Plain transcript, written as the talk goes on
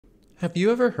Have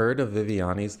you ever heard of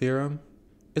Viviani's theorem?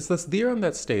 It's this theorem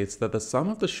that states that the sum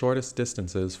of the shortest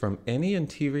distances from any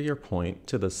interior point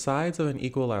to the sides of an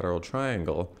equilateral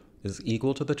triangle is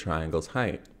equal to the triangle's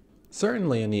height.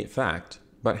 Certainly a neat fact,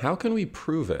 but how can we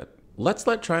prove it? Let's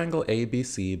let triangle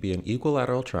ABC be an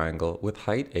equilateral triangle with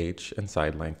height h and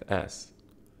side length s.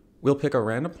 We'll pick a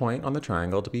random point on the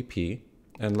triangle to be P,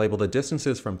 and label the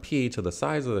distances from P to the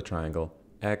sides of the triangle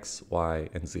x, y,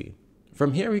 and z.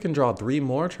 From here we can draw three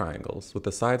more triangles with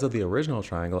the sides of the original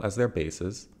triangle as their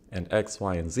bases and x,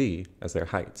 y, and z as their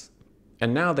heights.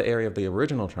 And now the area of the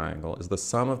original triangle is the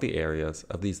sum of the areas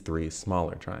of these three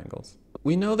smaller triangles.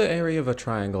 We know the area of a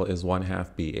triangle is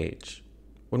 1/2 BH.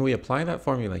 When we apply that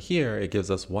formula here, it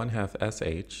gives us 1/2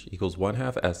 SH equals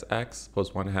 1/2 SX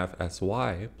plus 1/2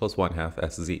 SY plus 1/2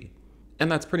 SZ.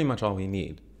 And that's pretty much all we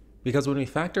need, because when we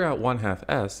factor out 1/2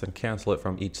 S and cancel it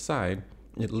from each side,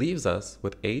 it leaves us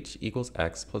with h equals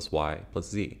x plus y plus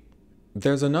z.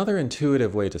 There's another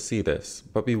intuitive way to see this,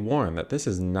 but be warned that this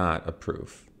is not a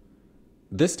proof.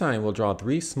 This time we'll draw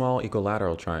three small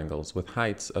equilateral triangles with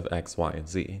heights of x, y, and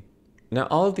z. Now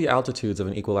all of the altitudes of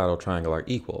an equilateral triangle are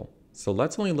equal, so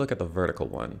let's only look at the vertical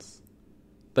ones.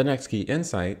 The next key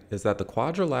insight is that the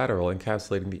quadrilateral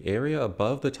encapsulating the area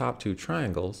above the top two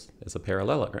triangles is a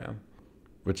parallelogram,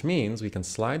 which means we can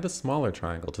slide the smaller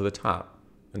triangle to the top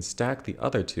and stack the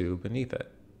other two beneath it.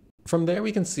 From there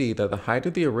we can see that the height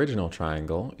of the original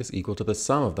triangle is equal to the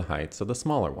sum of the heights of the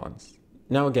smaller ones.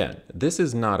 Now again, this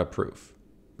is not a proof,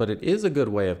 but it is a good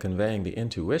way of conveying the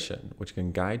intuition which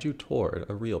can guide you toward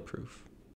a real proof.